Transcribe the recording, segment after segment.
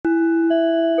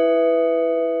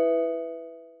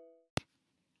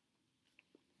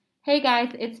Hey guys,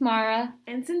 it's Mara,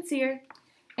 And sincere.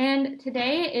 and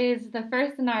today is the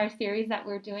first in our series that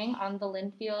we're doing on the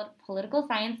Linfield Political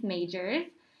Science majors.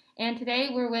 And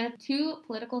today we're with two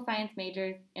political science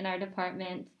majors in our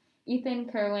department, Ethan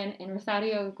Kerwin and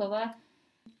Rosario Ucova.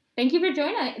 Thank you for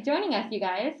joining us, you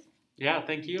guys. Yeah,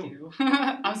 thank you.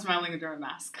 I'm smiling under a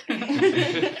mask.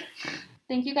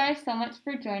 Thank you guys so much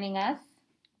for joining us.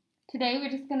 Today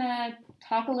we're just gonna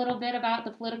talk a little bit about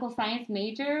the political science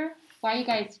major, why you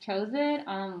guys chose it,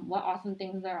 what awesome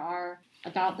things there are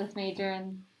about this major,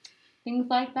 and things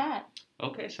like that.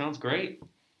 Okay, sounds great.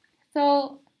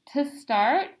 So to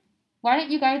start, why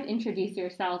don't you guys introduce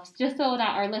yourselves just so that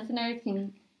our listeners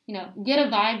can, get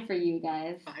a vibe for you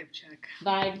guys. Vibe check.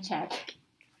 Vibe check.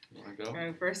 You want to go? All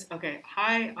right, first, okay.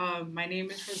 Hi, my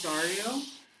name is Rosario.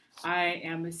 I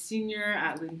am a senior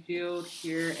at Linfield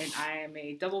here, and I am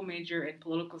a double major in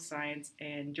political science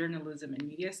and journalism and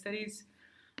media studies.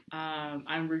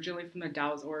 I'm originally from the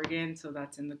Dalles, Oregon, so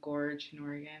that's in the Gorge in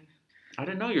Oregon. I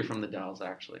didn't know you're from the Dalles,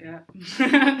 actually. Yeah.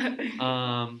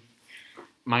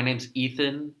 My name's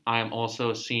Ethan. I'm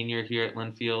also a senior here at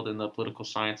Linfield in the political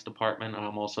science department.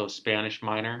 I'm also a Spanish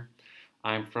minor.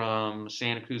 I'm from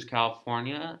Santa Cruz,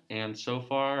 California, and so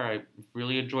far I've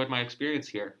really enjoyed my experience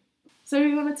here. So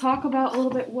you want to talk about a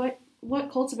little bit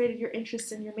what cultivated your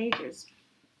interest in your majors?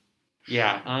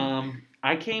 Yeah,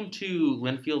 I came to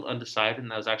Linfield undecided, and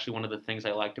that was actually one of the things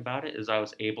I liked about it is I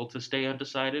was able to stay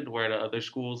undecided, where at other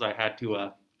schools I had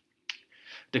to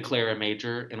declare a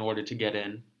major in order to get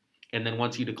in. And then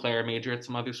once you declare a major at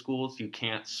some other schools, you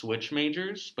can't switch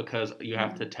majors because you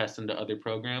have to test into other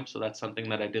programs. So that's something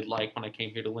that I did like when I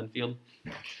came here to Linfield.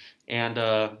 And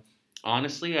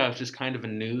honestly, I was just kind of a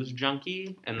news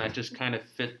junkie, and that just kind of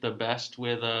fit the best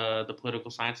with the political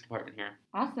science department here.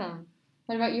 Awesome.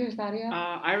 What about you, Rosario?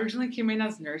 I originally came in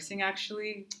as nursing,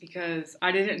 actually, because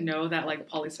I didn't know that,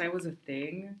 poli-sci was a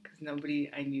thing, because nobody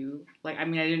I knew, I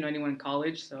didn't know anyone in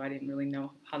college, so I didn't really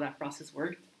know how that process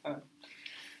worked.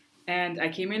 And I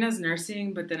came in as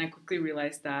nursing, but then I quickly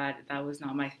realized that that was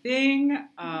not my thing,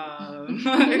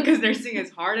 because nursing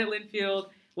is hard at Linfield,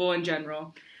 well, in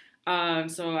general.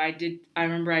 So I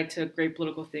remember I took Great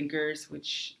Political Thinkers,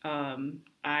 which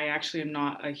I actually am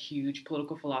not a huge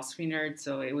political philosophy nerd,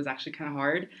 so it was actually kind of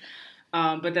hard.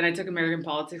 But then I took American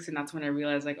politics, and that's when I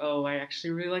realized, I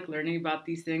actually really like learning about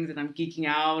these things, and I'm geeking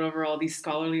out over all these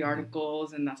scholarly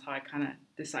articles, and that's how I kind of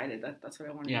decided that that's what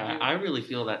I wanted to do. Yeah, I really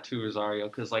feel that too, Rosario,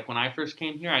 because when I first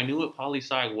came here, I knew what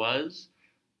poli-sci was,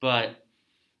 but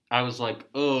I was like,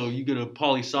 oh, you get a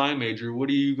poli-sci major, what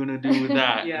are you going to do with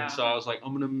that? Yeah. And so I was like,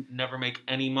 I'm going to never make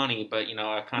any money, but,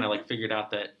 I kind of figured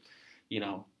out that,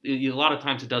 a lot of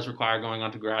times it does require going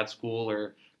on to grad school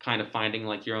or kind of finding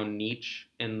your own niche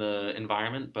in the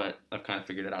environment, but I've kind of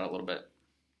figured it out a little bit.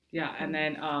 Yeah, and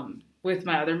then with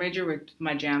my other major, with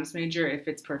my JAMS major, it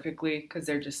fits perfectly because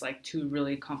they're just two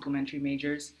really complementary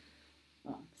majors.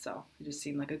 So it just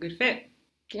seemed like a good fit.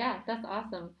 Yeah, that's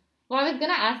awesome. Well, I was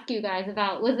going to ask you guys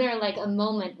about, was there a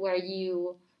moment where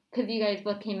because you guys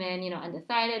both came in,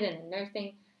 undecided and in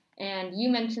nursing, and you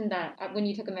mentioned that when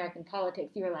you took American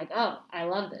politics, you were like, oh, I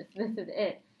love this. This is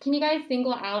it. Can you guys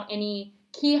single out any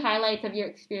key highlights of your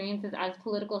experiences as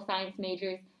political science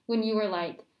majors when you were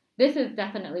like, this is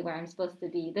definitely where I'm supposed to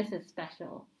be. This is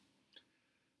special.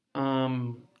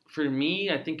 For me,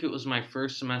 I think it was my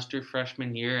first semester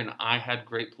freshman year, and I had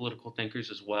Great Political Thinkers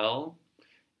as well.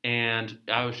 And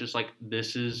I was just like,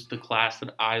 this is the class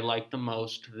that I like the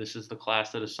most. This is the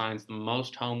class that assigns the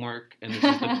most homework. And this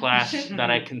is the class that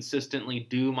I consistently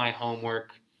do my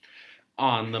homework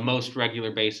on the most regular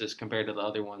basis compared to the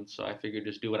other ones. So I figured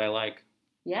just do what I like.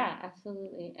 Yeah,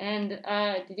 absolutely. And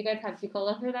did you guys have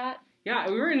Bucola for that? Yeah,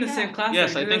 we were in the same class.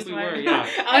 Yes, I think we were, yeah.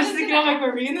 I was just thinking,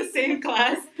 were we in the same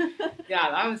class? Yeah,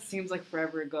 that seems like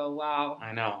forever ago. Wow.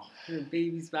 I know. We were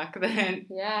babies back then.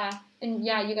 Yeah. And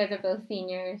yeah, you guys are both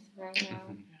seniors right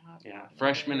now. Yeah,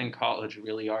 freshmen in college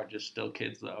really are just still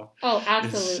kids, though. Oh,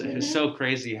 absolutely. It's so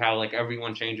crazy how,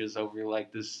 everyone changes over,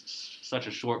 this such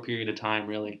a short period of time,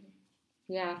 really.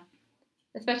 Yeah.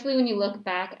 Especially when you look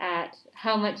back at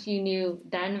how much you knew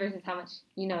then versus how much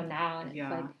you know now. And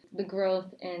it's the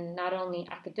growth in not only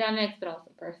academics, but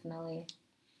also personally.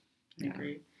 I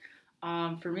agree.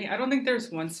 For me, I don't think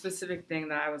there's one specific thing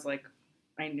that I was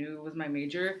I knew was my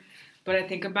major. But I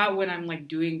think about when I'm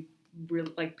doing real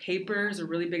papers or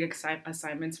really big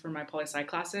assignments for my poli-sci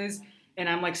classes, and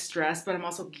I'm stressed, but I'm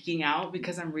also geeking out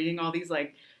because I'm reading all these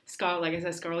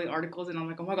scholarly articles, and I'm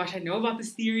like, oh my gosh, I know about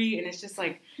this theory, and it's just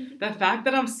the fact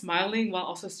that I'm smiling while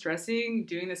also stressing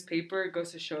doing this paper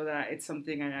goes to show that it's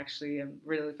something I actually am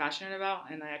really passionate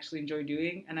about, and I actually enjoy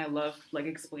doing, and I love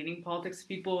explaining politics to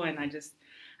people, and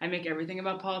I make everything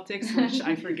about politics, which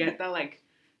I forget that like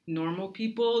normal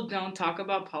people don't talk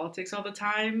about politics all the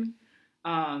time.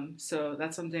 So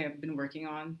that's something I've been working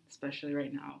on, especially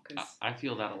right now. Cause I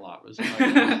feel that a lot, Rosie.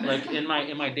 Like in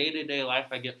my day-to-day life,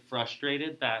 I get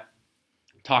frustrated that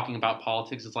talking about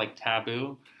politics is like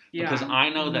taboo. yeah. Because I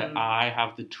know that Mhm. I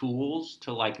have the tools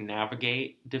to like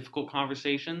navigate difficult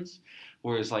conversations,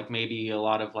 whereas like maybe a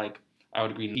lot of like I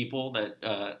would agree people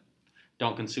that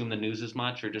don't consume the news as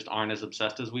much or just aren't as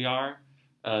obsessed as we are,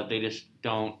 they just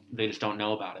don't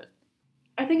know about it.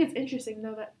 I think it's interesting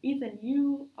though that Ethan,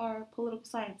 you are political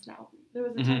science now. There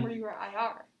was a time Mhm. where you were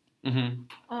IR,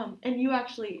 Mm-hmm. and you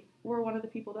actually were one of the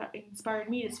people that inspired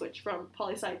me to switch from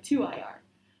poli sci to IR.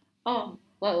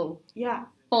 Whoa, Yeah,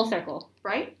 full circle.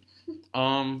 right?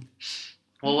 Well,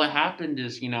 what happened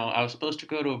is, I was supposed to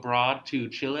go to abroad to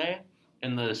Chile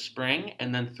in the spring,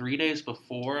 and then 3 days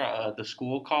before, the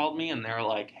school called me, and they were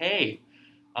like, "Hey,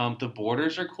 the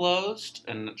borders are closed,"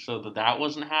 and so that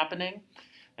wasn't happening.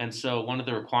 And so one of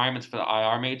the requirements for the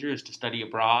IR major is to study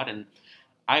abroad, and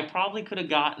I probably could have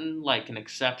gotten like an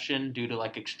exception due to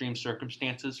like extreme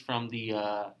circumstances from the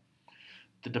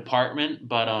department,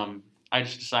 but I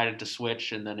just decided to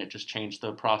switch, and then it just changed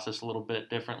the process a little bit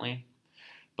differently.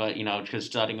 But because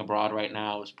studying abroad right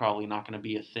now is probably not going to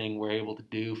be a thing we're able to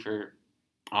do for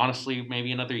honestly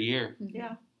maybe another year.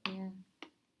 Yeah. Yeah,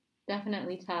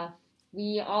 definitely tough.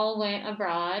 We all went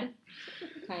abroad.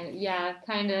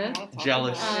 Kind of. I'll talk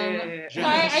Jealous. about it. Sorry,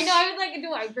 I know. I was like,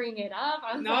 do I bring it up?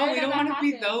 I'm No, sorry we don't that want to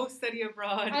be happened. those study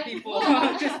abroad people.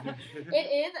 Just-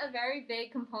 It is a very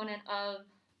big component of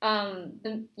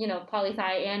the poli sci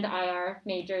and IR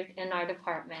majors in our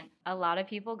department. A lot of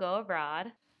people go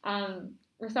abroad.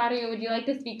 Rosario, would you like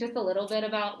to speak just a little bit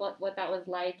about what that was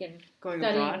like and Going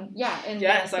studying? abroad. Yeah, and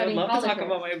Yes, I would studying love to talk politics.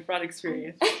 about my abroad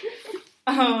experience.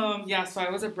 So I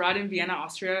was abroad in Vienna,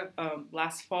 Austria,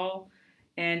 last fall,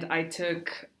 and I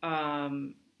took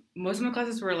most of my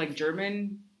classes were like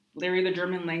German, they're either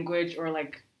German language or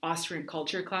like Austrian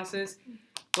culture classes,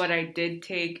 but I did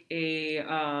take a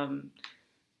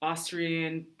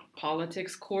Austrian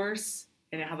politics course,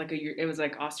 and it had like it was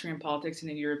like Austrian politics in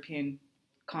a European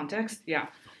context, yeah,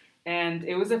 and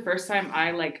it was the first time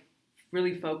I like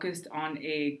really focused on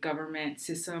a government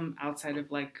system outside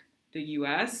of like the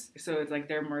U.S. So it's like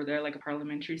they're like a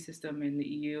parliamentary system in the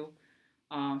EU.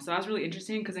 So that was really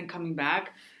interesting because then coming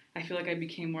back, I feel like I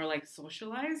became more like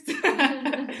socialized,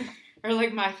 or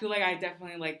like I feel like I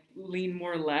definitely like lean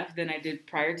more left than I did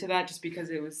prior to that, just because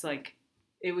it was like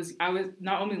I was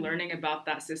not only learning about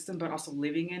that system but also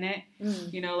living in it.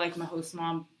 Like my host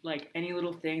mom, like any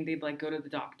little thing, they'd like go to the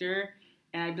doctor.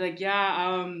 And I'd be like,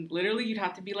 yeah, literally you'd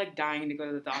have to be like dying to go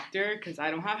to the doctor because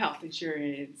I don't have health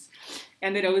insurance.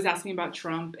 And they'd always ask me about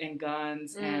Trump and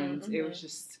guns. And it was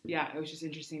just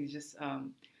interesting to just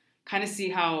kind of see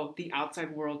how the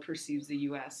outside world perceives the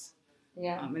U.S.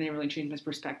 Yeah. And it really changed my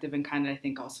perspective and kind of, I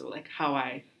think, also like how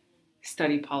I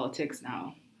study politics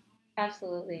now.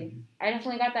 Absolutely. I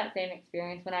definitely got that same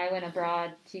experience when I went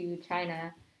abroad to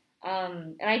China.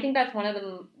 And I think that's one of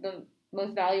the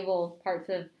most valuable parts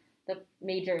of the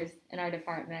majors in our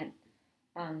department.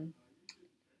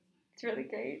 It's really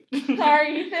great.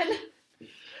 Sorry, Ethan.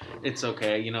 It's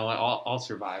okay. You know what? I'll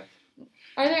survive.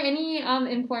 Are there any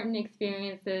important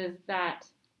experiences that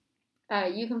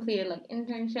you completed, like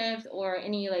internships or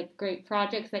any like great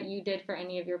projects that you did for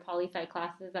any of your poli-sci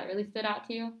classes that really stood out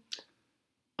to you?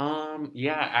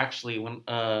 Yeah, actually, when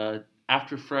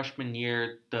after freshman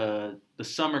year, the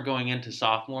summer going into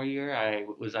sophomore year, I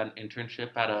was at an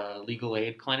internship at a legal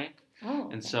aid clinic. Oh.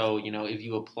 And so, if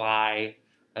you apply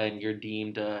and you're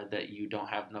deemed that you don't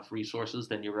have enough resources,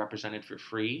 then you're represented for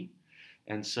free.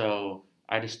 And so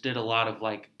I just did a lot of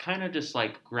kind of just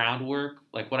groundwork.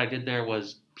 Like what I did there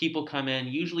was people come in,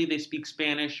 usually they speak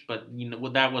Spanish, but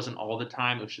that wasn't all the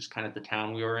time. It was just kind of the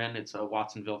town we were in. It's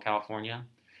Watsonville, California.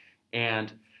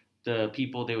 And the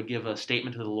people, they would give a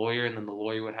statement to the lawyer, and then the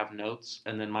lawyer would have notes.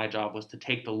 And then my job was to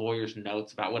take the lawyer's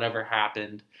notes about whatever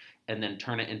happened and then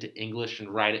turn it into English and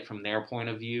write it from their point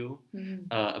of view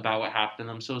about what happened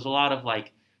to them. So it was a lot of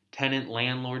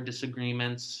tenant-landlord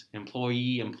disagreements,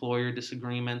 employee-employer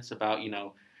disagreements about,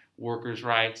 workers'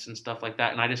 rights and stuff like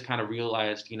that. And I just kind of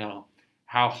realized,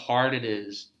 how hard it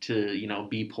is to,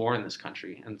 be poor in this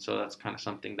country. And so that's kind of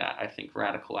something that I think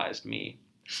radicalized me.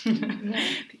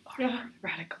 Yeah.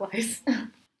 Radicalized.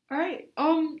 All right.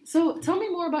 So tell me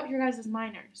more about your guys'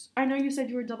 minors. I know you said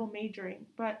you were double majoring,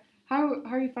 but how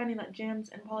are you finding that jams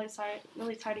and poli-sci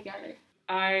really tie together?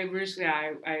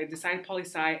 I decided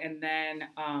poli-sci, and then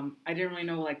I didn't really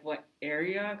know like what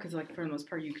area, because like for the most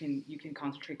part you can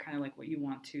concentrate kind of like what you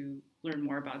want to learn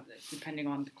more about depending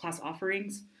on the class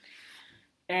offerings.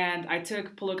 And I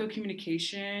took political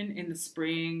communication in the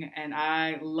spring, and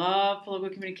I love political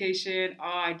communication. Oh,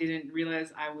 I didn't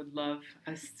realize I would love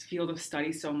a field of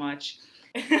study so much.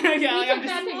 We Yeah, like, I'm took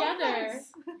that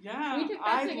just together. yeah, We took that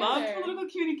I love together. political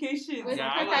communication. With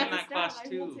Yeah, I was in that class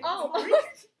too. Oh.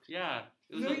 Yeah.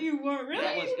 It was No, you weren't really.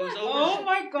 It was over. Oh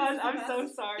my gosh, This is I'm the so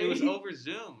best. sorry. It was over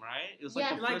Zoom, right? It was like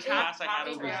Yeah, the like first half- class I had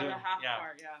half over part, Zoom. the half Yeah.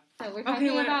 part, yeah. So we're Okay,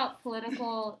 talking what- about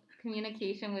political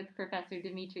communication with Professor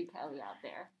Dimitri Kelly out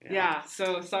there. Yeah,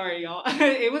 so sorry, y'all.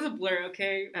 It was a blur,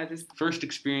 okay? I just First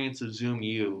experience of Zoom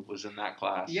U was in that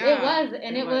class. Yeah, it was,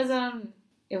 and it it was was.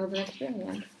 it was an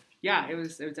experience. yeah, it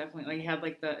was definitely like he had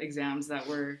like the exams that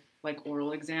were like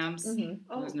oral exams. Mm-hmm. It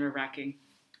Oh, was nerve wracking.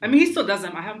 I mean, he still does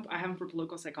them. I have him for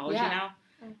political psychology Yeah. now.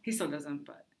 He still does them,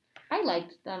 but I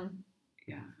liked them.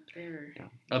 yeah, they're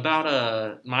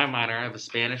About my minor, I have a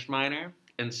Spanish minor,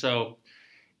 and so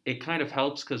it kind of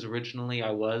helps because originally I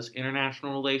was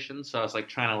international relations, so I was like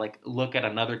trying to like look at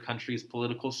another country's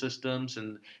political systems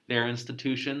and their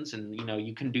institutions, and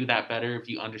you can do that better if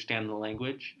you understand the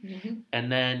language. Mm-hmm.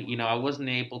 And then I wasn't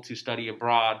able to study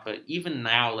abroad, but even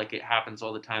now, like, it happens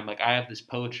all the time. Like, I have this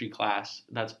poetry class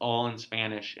that's all in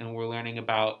Spanish, and we're learning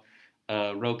about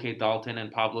Roque Dalton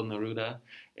and Pablo Neruda,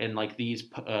 and like these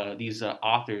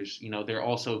authors,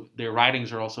 their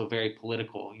writings are also very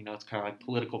political. It's kind of like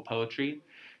political poetry.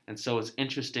 And so it's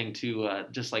interesting to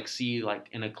just like see like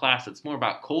in a class that's more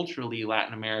about culturally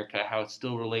Latin America, how it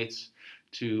still relates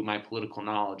to my political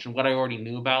knowledge. And what I already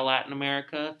knew about Latin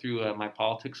America through my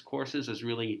politics courses is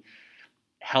really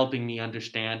helping me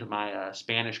understand my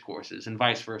Spanish courses and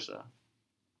vice versa.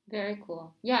 Very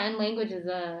cool. Yeah, and language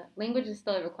is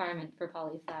still a requirement for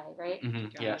poli-sci, right?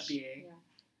 Yes. BA. Yeah.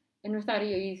 And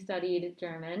Rosario, you studied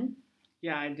German.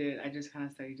 Yeah, I did. I just kind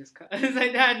of studied just because I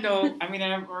had no. I mean,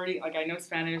 I'm already like I know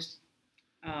Spanish,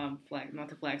 not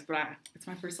the flags, but it's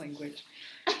my first language.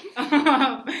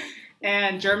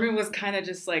 And German was kind of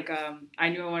just like I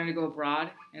knew I wanted to go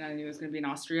abroad, and I knew it was going to be in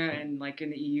Austria, and like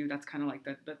in the EU, that's kind of like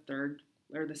the third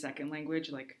or the second language,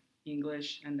 like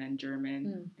English and then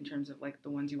German in terms of like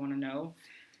the ones you want to know.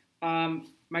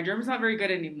 My German's not very good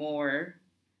anymore.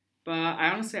 But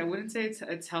I wouldn't say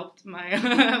it's helped my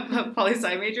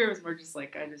poli-sci major. It was more just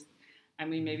like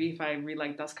maybe if I read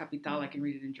like Das Kapital, I can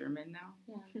read it in German now.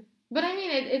 Yeah. But I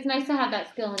mean, it's nice to have that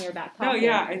skill in your back pocket. No,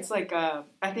 yeah, it's like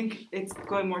I think it's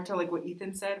going more to like what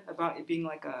Ethan said about it being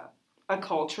like a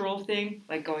cultural thing,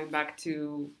 like going back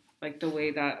to like the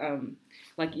way that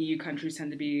like EU countries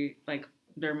tend to be like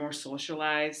they're more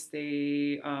socialized.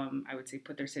 They I would say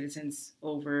put their citizens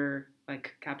over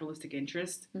like capitalistic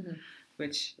interest. Mm-hmm.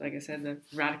 Which, like I said, the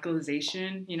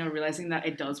radicalization, realizing that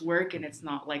it does work and it's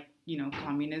not like,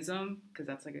 communism, because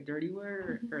that's like a dirty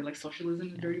word, or like socialism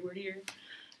is a dirty word here.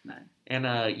 No. And,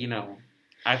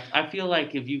 I feel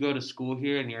like if you go to school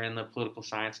here and you're in the political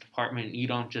science department, you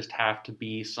don't just have to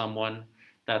be someone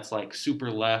that's like super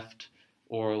left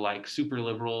or like super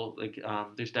liberal. Like,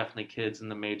 there's definitely kids in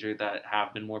the major that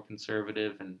have been more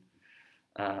conservative, and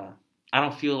I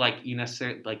don't feel like you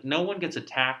necessarily, like, no one gets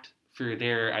attacked for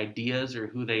their ideas or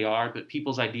who they are, but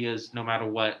people's ideas, no matter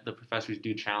what, the professors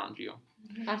do challenge you.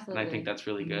 Absolutely. And I think that's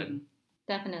really good.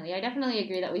 Definitely. I definitely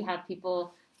agree that we have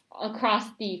people across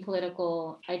the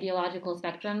political, ideological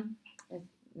spectrum,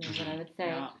 is what I would say.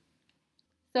 Yeah.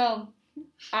 So,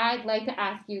 I'd like to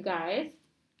ask you guys,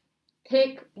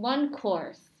 pick one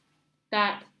course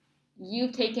that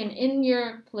you've taken in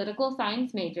your political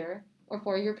science major, or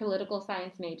for your political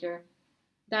science major,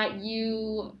 that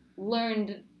you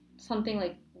learned something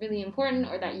like really important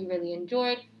or that you really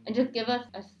enjoyed, and just give us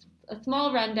a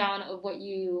small rundown of what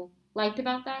you liked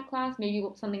about that class, maybe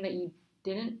something that you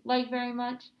didn't like very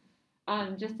much,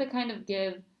 just to kind of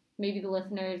give maybe the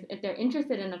listeners, if they're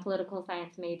interested in a political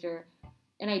science major,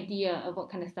 an idea of what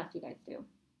kind of stuff you guys do.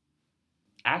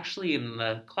 Actually, in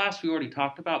the class we already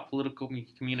talked about political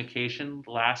communication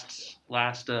last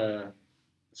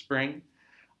spring.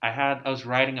 I was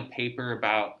writing a paper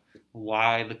about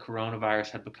why the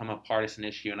coronavirus had become a partisan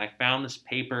issue, and I found this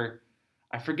paper.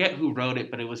 I forget who wrote it,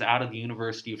 but it was out of the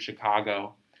University of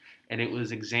Chicago, and it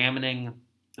was examining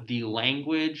the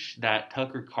language that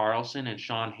Tucker Carlson and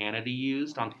Sean Hannity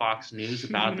used on Fox News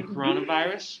about the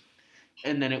coronavirus.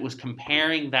 And then it was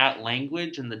comparing that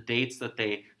language and the dates that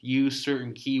they used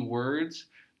certain key words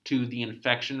to the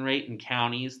infection rate in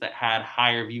counties that had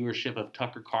higher viewership of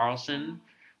Tucker Carlson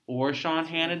or Sean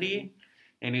Hannity.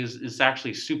 And it's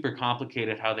actually super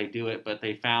complicated how they do it, but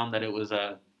they found that it was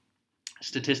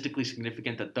statistically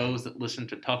significant that those that listened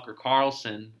to Tucker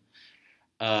Carlson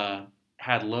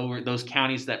had lower, those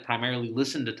counties that primarily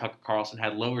listened to Tucker Carlson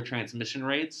had lower transmission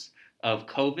rates of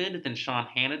COVID than Sean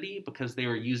Hannity because they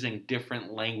were using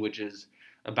different languages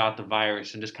about the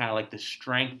virus, and just kind of like the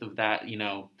strength of that,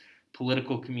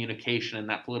 political communication and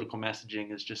that political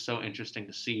messaging is just so interesting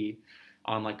to see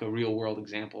on like a real world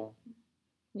example.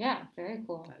 Yeah, very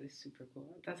cool. That is super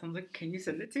cool. That sounds like, can you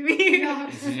send it to me? Yeah.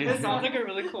 That sounds like a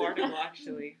really cool article,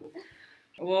 actually.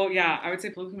 Well, yeah, I would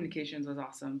say political communications was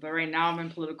awesome. But right now I'm in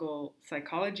political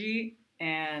psychology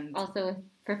and... Also with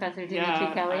Professor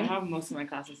Dimitri Kelly. I have most of my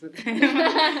classes with him.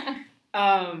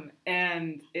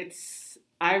 And it's...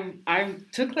 I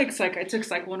took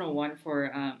Psych 101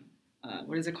 for,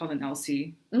 what is it called, an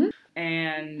LC? Mm-hmm.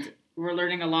 And we're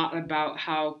learning a lot about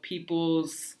how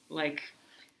people's, like,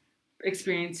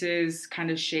 experiences kind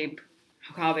of shape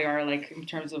how they are, like, in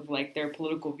terms of like their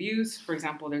political views. For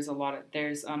example, there's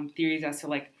theories as to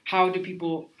like how do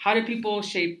people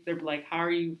shape their, like, how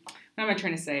are you, what am I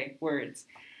trying to say, words,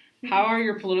 how are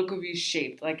your political views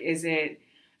shaped? Like, is it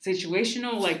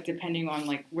situational, like depending on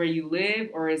like where you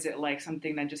live, or is it like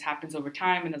something that just happens over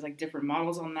time and there's like different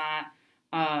models on that?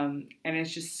 And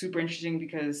it's just super interesting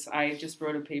because I just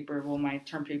wrote a paper. Well, my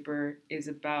term paper is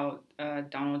about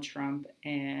Donald Trump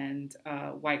and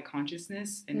white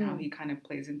consciousness and how he kind of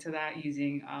plays into that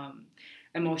using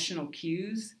emotional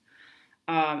cues.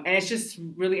 And it's just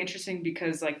really interesting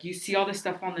because like you see all this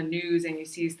stuff on the news and you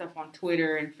see stuff on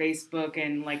Twitter and Facebook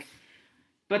and like,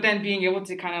 but then being able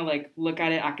to kind of like look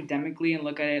at it academically and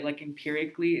look at it like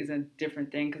empirically is a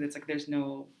different thing because it's like there's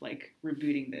no like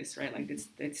rebooting this, right? Like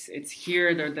it's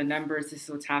here, they're the numbers, this is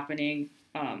what's happening,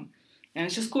 and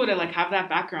it's just cool to like have that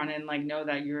background and like know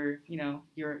that you're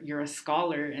a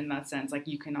scholar in that sense. Like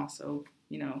you can also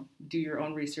do your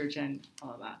own research and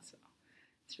all of that. So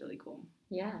it's really cool.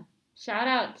 Yeah. Shout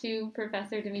out to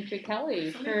Professor Dimitri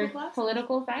Kelly for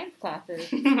political science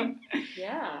classes.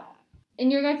 Yeah. In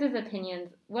your guys'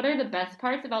 opinions, what are the best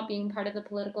parts about being part of the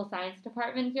political science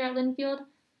department here at Linfield?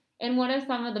 And what are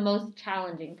some of the most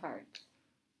challenging parts?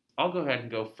 I'll go ahead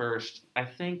and go first. I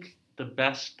think the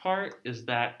best part is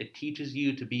that it teaches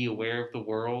you to be aware of the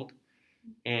world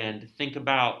and think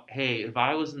about, hey, if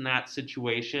I was in that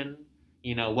situation,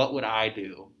 what would I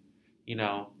do?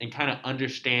 And kind of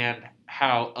understand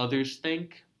how others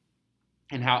think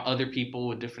and how other people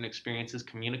with different experiences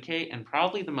communicate. And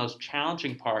probably the most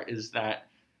challenging part is that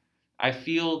I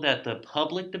feel that the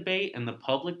public debate and the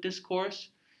public discourse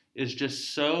is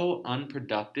just so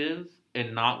unproductive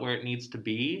and not where it needs to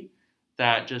be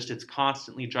that just it's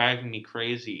constantly driving me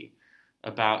crazy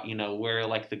about, where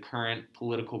like the current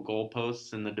political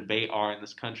goalposts and the debate are in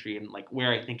this country and like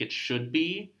where I think it should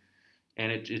be.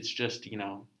 And it's just,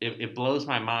 it blows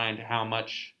my mind how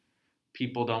much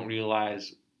people don't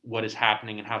realize what is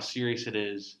happening and how serious it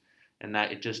is, and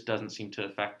that it just doesn't seem to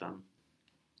affect them.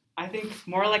 I think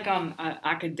more like on an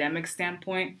academic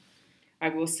standpoint, I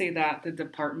will say that the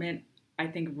department, I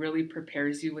think, really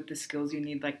prepares you with the skills you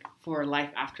need, like for life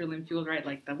after Linfield, right?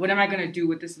 Like, what am I going to do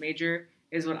with this major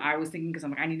is what I was thinking, because I'm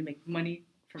like, I need to make money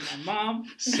from my mom.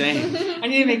 Same. I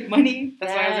need to make money.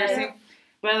 That's why I was nursing.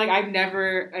 But like I've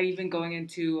never even going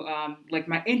into like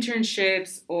my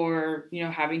internships or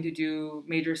having to do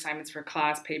major assignments for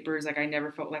class papers, like I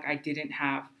never felt like I didn't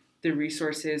have the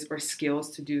resources or skills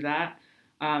to do that.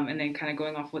 And then kind of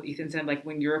going off what Ethan said, like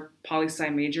when you're a poli-sci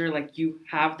major, like you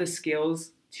have the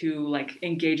skills to like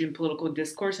engage in political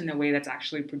discourse in a way that's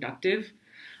actually productive.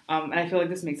 And I feel like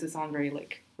this makes it sound very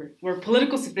like we're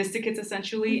political sophisticates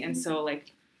essentially, and so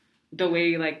like the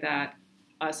way like that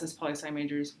us as poli-sci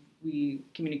majors we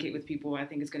communicate with people, I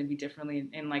think is going to be differently.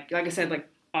 And like I said, like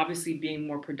obviously being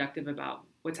more productive about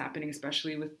what's happening,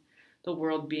 especially with the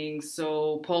world being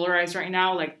so polarized right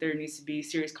now, like there needs to be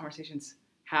serious conversations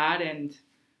had and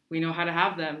we know how to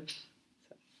have them.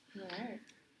 So. Right.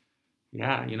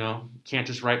 Yeah, can't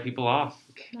just write people off.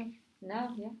 No,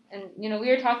 yeah. And, we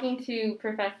were talking to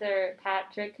Professor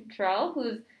Patrick Cottrell,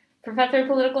 who's Professor of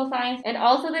Political Science and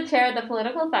also the chair of the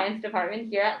Political Science Department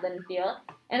here at Linfield.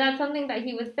 And that's something that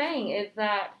he was saying is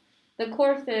that the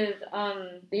courses,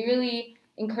 they really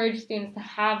encourage students to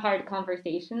have hard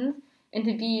conversations and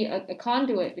to be a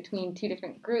conduit between two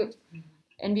different groups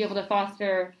and be able to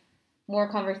foster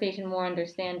more conversation, more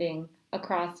understanding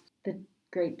across the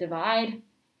Great Divide,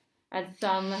 as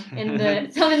some in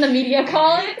the media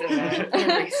call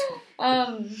it.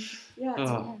 Yeah,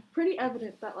 it's pretty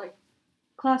evident that like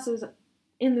classes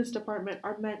in this department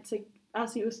are meant to,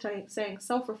 as he was saying,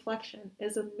 self-reflection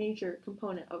is a major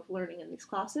component of learning in these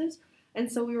classes.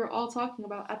 And so we were all talking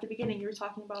about, at the beginning, you were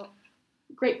talking about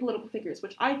great political figures,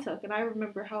 which I took, and I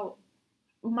remember how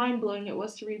mind-blowing it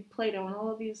was to read Plato and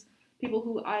all of these people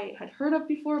who I had heard of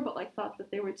before, but like thought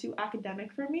that they were too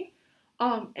academic for me,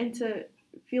 and to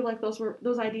feel like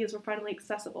those ideas were finally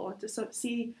accessible, and to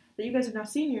see that you guys are now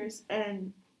seniors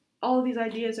and all of these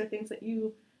ideas are things that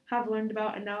you have learned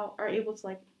about and now are able to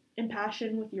like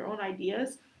impassion with your own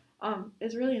ideas,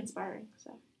 is really inspiring.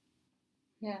 So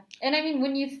Yeah, and I mean,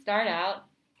 when you start out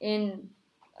in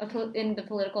in the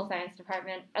political science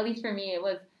department, at least for me, it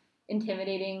was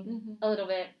intimidating a little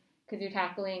bit because you're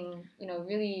tackling,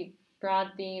 really broad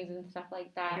themes and stuff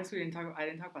like that. I guess I didn't talk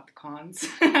about the cons.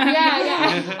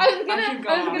 Yeah. I was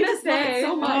gonna say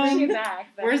so much.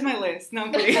 Where's my list? No,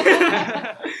 I'm kidding.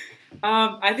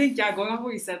 I think going off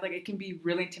what you said, like it can be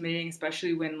really intimidating,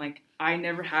 especially when like I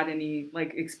never had any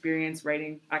like experience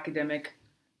writing academic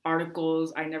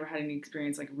articles. I never had any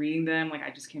experience like reading them. Like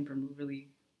I just came from a really,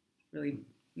 really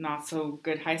not so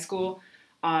good high school.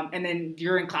 And then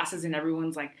you're in classes and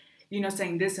everyone's like,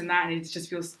 saying this and that, and it just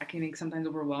feels, I can think, sometimes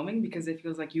overwhelming because it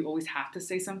feels like you always have to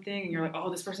say something, and you're like, oh,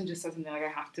 this person just said something, like I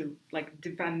have to like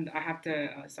debate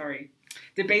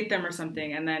them or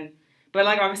something, and then, but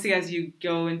like obviously as you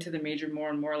go into the major more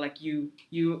and more, like you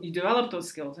develop those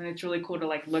skills, and it's really cool to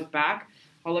like look back.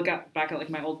 I'll look back at like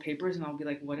my old papers, and I'll be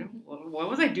like, what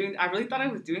was I doing? I really thought I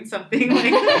was doing something.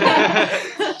 Like,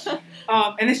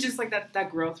 and it's just like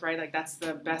that growth, right? Like that's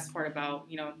the best part about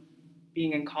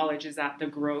being in college, is that the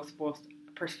growth both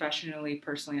professionally,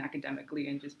 personally, and academically,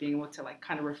 and just being able to like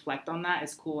kind of reflect on that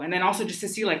is cool. And then also just to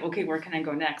see like, okay, where can I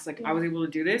go next? Like I was able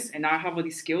to do this, and now I have all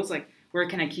these skills. Like where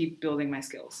can I keep building my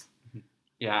skills?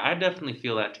 Yeah, I definitely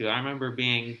feel that too. I remember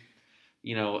being,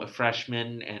 a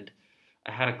freshman, and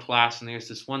I had a class, and there's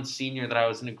this one senior that I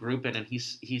was in a group in, and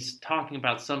he's talking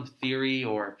about some theory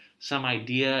or some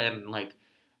idea, and like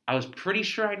I was pretty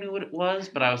sure I knew what it was,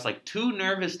 but I was like too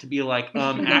nervous to be like,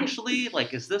 actually,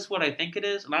 like, is this what I think it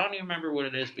is? And I don't even remember what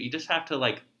it is, but you just have to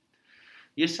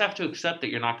accept that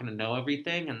you're not going to know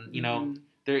everything, and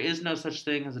there is no such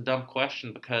thing as a dumb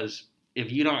question, because if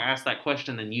you don't ask that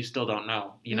question, then you still don't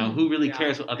know. Who really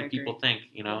cares what other people think?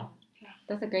 Yeah.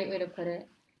 That's a great way to put it.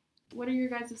 What are your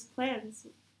guys' plans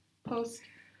post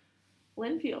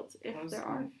Linfield, if there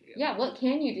are? Yeah, what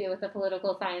can you do with a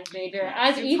political science major?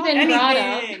 As Ethan brought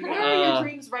up. What are your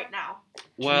dreams right now?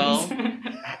 Well,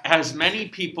 as many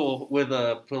people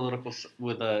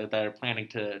that are planning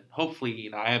to,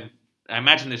 hopefully, I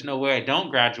imagine there's no way I don't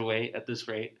graduate at this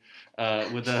rate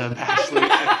with a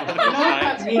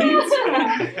bachelor's in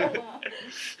political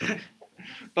science.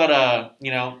 But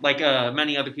like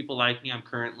many other people like me, I'm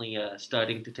currently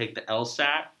studying to take the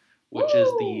LSAT, which is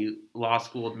the law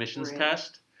school admissions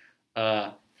test.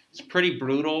 It's pretty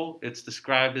brutal. It's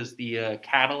described as the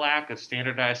Cadillac of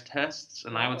standardized tests,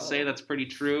 and I would say that's pretty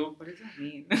true. What does that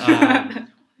mean?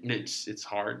 It's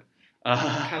hard.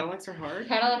 Cadillacs are hard?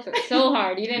 Cadillacs are so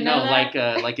hard. You didn't know that?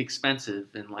 No, like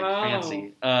expensive and like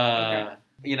fancy. Okay.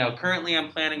 Currently I'm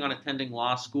planning on attending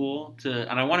law school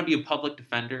and I want to be a public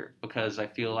defender because I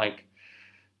feel like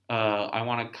I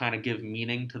want to kind of give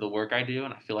meaning to the work I do,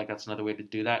 and I feel like that's another way to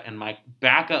do that. And my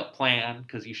backup plan,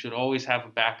 because you should always have a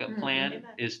backup plan,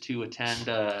 is to attend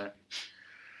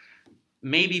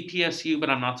maybe PSU,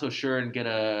 but I'm not so sure, and get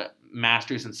a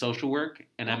master's in social work,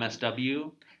 an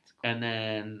MSW, and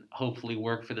then hopefully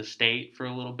work for the state for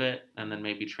a little bit, and then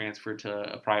maybe transfer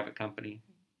to a private company.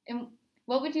 And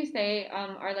what would you say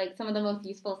are like some of the most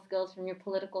useful skills from your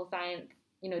political science,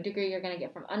 degree you're going to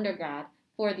get from undergrad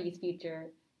for these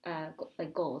future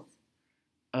goals?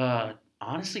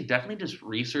 Honestly, definitely just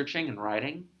researching and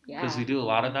writing, because we do a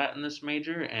lot of that in this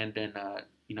major, and then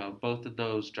both of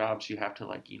those jobs you have to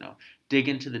dig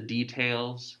into the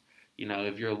details.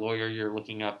 If you're a lawyer, you're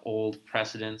looking up old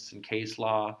precedents and case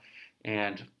law,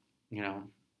 and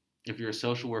if you're a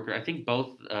social worker, I think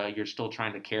both you're still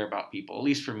trying to care about people, at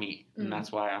least for me, and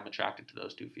that's why I'm attracted to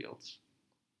those two fields.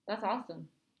 That's awesome.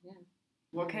 Yeah.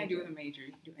 What can I do with a major?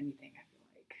 You can do anything, I feel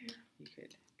like. You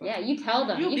could. Yeah, you tell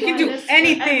them. You can do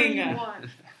anything.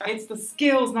 It's the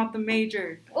skills, not the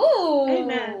major. Ooh.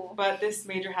 Amen. But this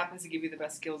major happens to give you the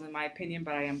best skills in my opinion,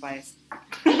 but I am biased.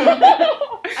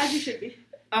 As you should be.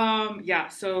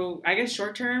 So I guess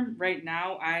short term, right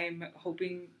now, I'm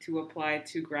hoping to apply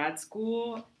to grad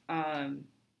school,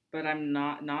 but I'm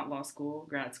not law school,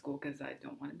 grad school, because I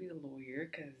don't want to be a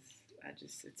lawyer, because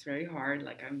it's very hard.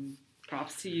 Like,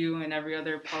 props to you and every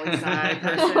other poli-sci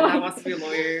person that wants to be a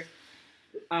lawyer.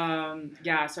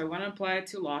 So I want to apply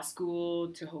to law school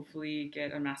to hopefully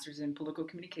get a master's in political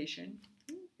communication.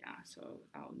 So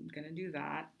I'm going to do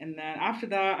that. And then after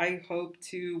that, I hope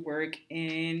to work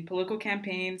in political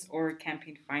campaigns or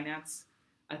campaign finance.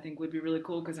 I think would be really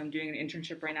cool, because I'm doing an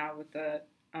internship right now with the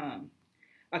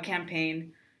a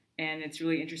campaign, and it's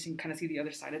really interesting to kind of see the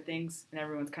other side of things. And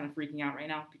everyone's kind of freaking out right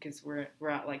now because we're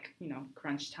at like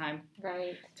crunch time.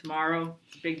 Right. Tomorrow,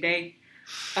 it's a big day.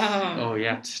 Oh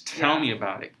yeah, tell me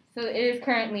about it. So it is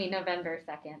currently November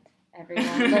 2nd.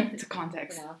 Everyone, to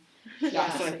context. Yeah.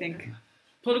 So I think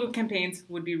political campaigns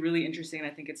would be really interesting. I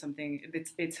think it's something.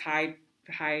 It's high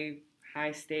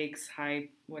stakes,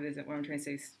 what is it? What I'm trying to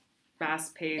say,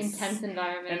 fast paced, intense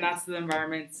environment. And that's the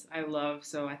environments I love.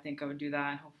 So I think I would do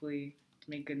that and hopefully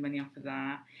make good money off of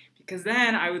that. Because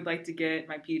then I would like to get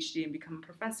my PhD and become a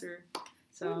professor.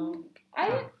 So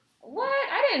I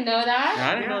didn't know that.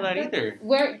 I didn't know that either.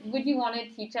 Where would you want to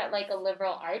teach at, like a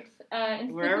liberal arts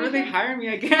institution? Wherever they hire me,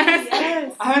 I guess.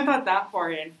 Yes. I haven't thought that far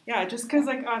in. Yeah, just because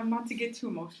like not to get too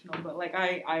emotional, but like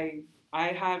I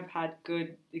have had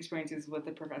good experiences with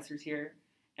the professors here,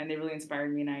 and they really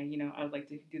inspired me, and I would like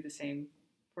to do the same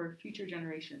for future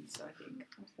generations. So I think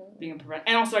being a professor,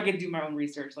 and also I get to do my own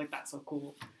research. Like that's so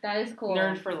cool. That is cool.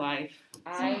 Nerd for life.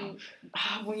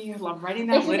 When you love writing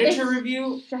that literature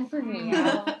review, stresses me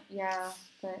out. Yeah,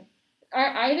 but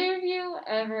are either of you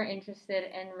ever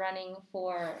interested in running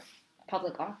for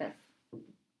public office?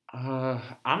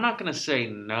 I'm not gonna say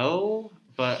no,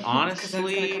 but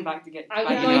honestly, gonna come back to get. I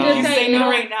was going to say no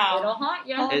right now. It'll haunt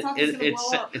you.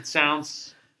 It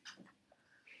sounds.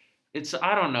 It's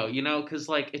I don't know, because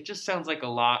like it just sounds like a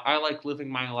lot. I like living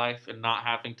my life and not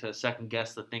having to second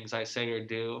guess the things I say or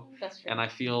do. That's true. And I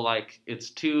feel like it's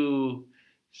too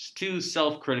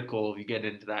self-critical if you get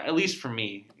into that. At least for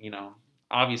me,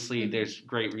 Obviously, there's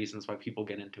great reasons why people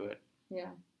get into it. Yeah,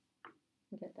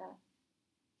 I get that.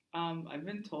 I've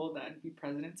been told that I'd be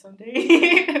president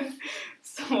someday.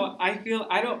 So I feel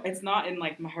it's not in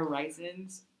like my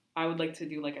horizons. I would like to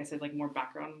do, like I said, like more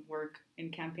background work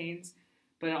in campaigns,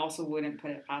 but I also wouldn't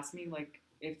put it past me. Like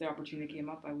if the opportunity came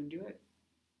up, I would do it.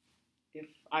 If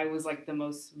I was like the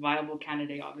most viable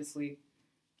candidate, obviously,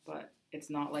 but it's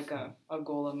not like a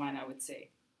goal of mine, I would say,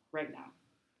 right now.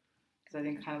 Because I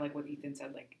think kind of like what Ethan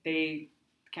said, like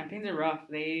campaigns are rough.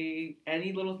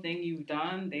 Any little thing you've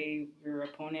done, your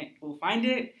opponent will find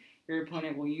it. Your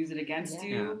opponent will use it against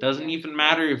you. Yeah, it doesn't even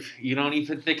matter if you don't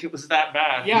even think it was that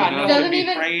bad. Yeah, it doesn't be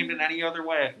framed in any other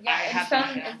way.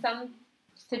 Yeah, in some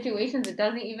situations, it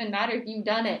doesn't even matter if you've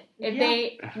done it. If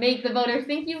they make the voters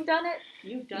think you've done it,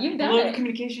 you've done it.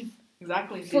 Communication.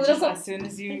 Exactly. Political, as soon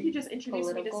as you just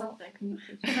introduced me to something.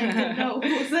 No,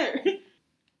 who was there?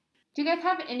 Do you guys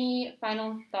have any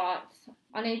final thoughts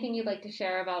on anything you'd like to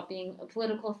share about being a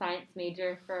political science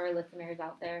major for our listeners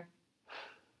out there?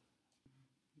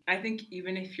 I think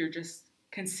even if you're just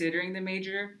considering the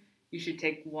major, you should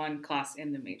take one class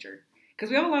in the major. Because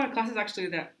we have a lot of classes actually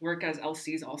that work as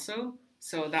LCs also.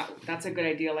 So that's a good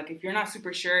idea. Like if you're not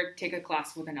super sure, take a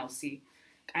class with an LC.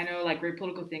 I know like Great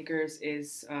Political Thinkers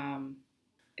is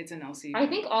it's an LC.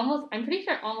 I'm pretty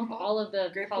sure almost all of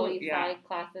the poli-sci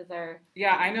classes are.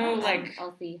 Yeah, I know like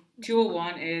LC.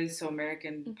 201 is, so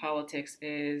American politics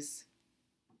is.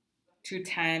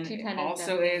 210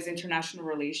 also is international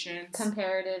relations.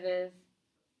 Comparative is.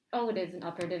 Oh, it is an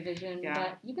upper division,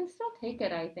 but you can still take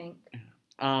it, I think.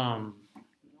 I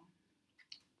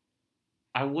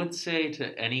would say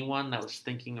to anyone that was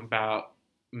thinking about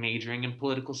majoring in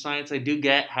political science, I do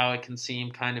get how it can seem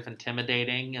kind of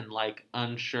intimidating and like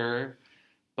unsure,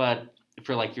 but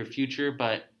for like your future,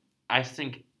 but I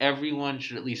think everyone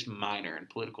should at least minor in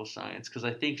political science because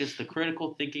I think just the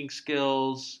critical thinking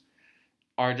skills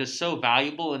are just so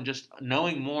valuable, and just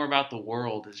knowing more about the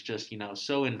world is just,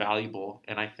 so invaluable.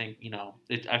 And I think,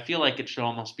 I feel like it should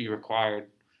almost be required.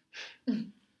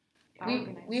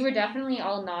 We were definitely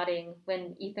all nodding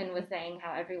when Ethan was saying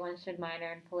how everyone should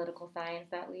minor in political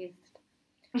science at least.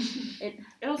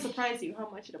 It'll surprise you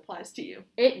how much it applies to you.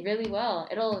 It really will.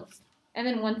 And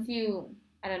then once you,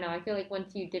 I don't know, I feel like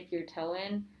once you dip your toe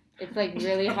in, it's like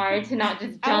really hard to not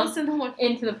just jump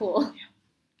into the pool.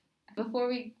 Before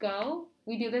we go,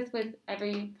 we do this with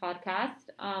every podcast,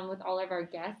 with all of our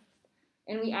guests.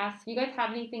 And we ask, do you guys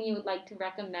have anything you would like to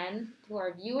recommend to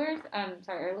our viewers, our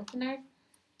listeners?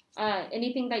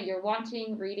 Anything that you're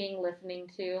watching, reading, listening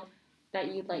to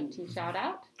that you'd like to shout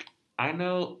out? I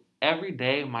know every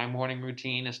day my morning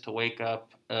routine is to wake up,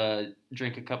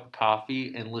 drink a cup of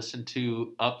coffee, and listen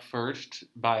to Up First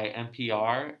by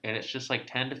NPR. And it's just like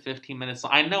 10 to 15 minutes.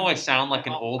 I know I sound like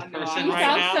an old person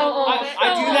right now. So old.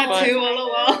 I do that too,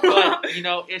 but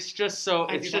it's just so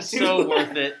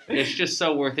worth it. It's just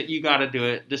so worth it. You got to do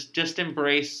it. Just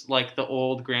embrace like the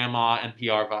old grandma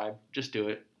NPR vibe. Just do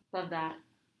it. Love that.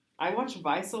 I watch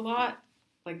Vice a lot,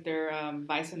 like their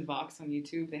Vice and Vox on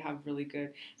YouTube. They have really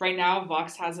good. Right now,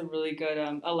 Vox has a really good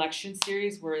election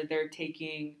series where they're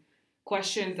taking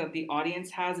questions that the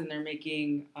audience has, and they're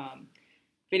making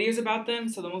videos about them.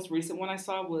 So the most recent one I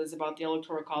saw was about the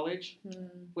Electoral College,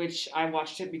 which I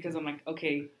watched it because I'm like,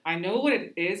 okay, I know what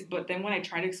it is, but then when I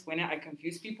try to explain it, I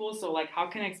confuse people. So like, how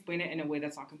can I explain it in a way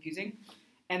that's not confusing?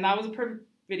 And that was a perfect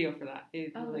video for that.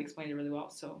 It really explained it really well.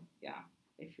 So yeah,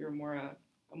 if you're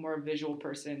a more visual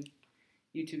person,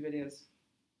 YouTube videos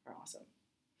are awesome.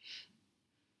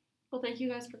 Well, thank you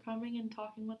guys for coming and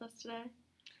talking with us today.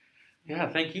 Yeah,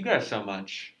 thank you guys so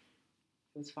much.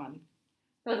 It was fun.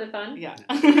 Was it fun? Yeah.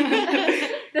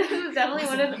 This is definitely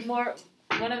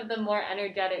one of the more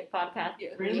energetic podcasts.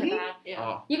 Really? We've had.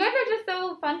 Yeah. You guys are just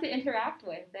so fun to interact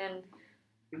with, and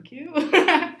Thank you.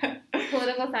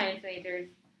 political science majors.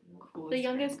 The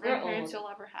youngest We're grandparents old.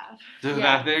 you'll ever have.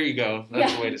 Yeah. There you go.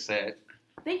 That's the way to say it.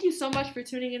 Thank you so much for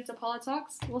tuning into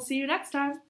Politalks. We'll see you next time.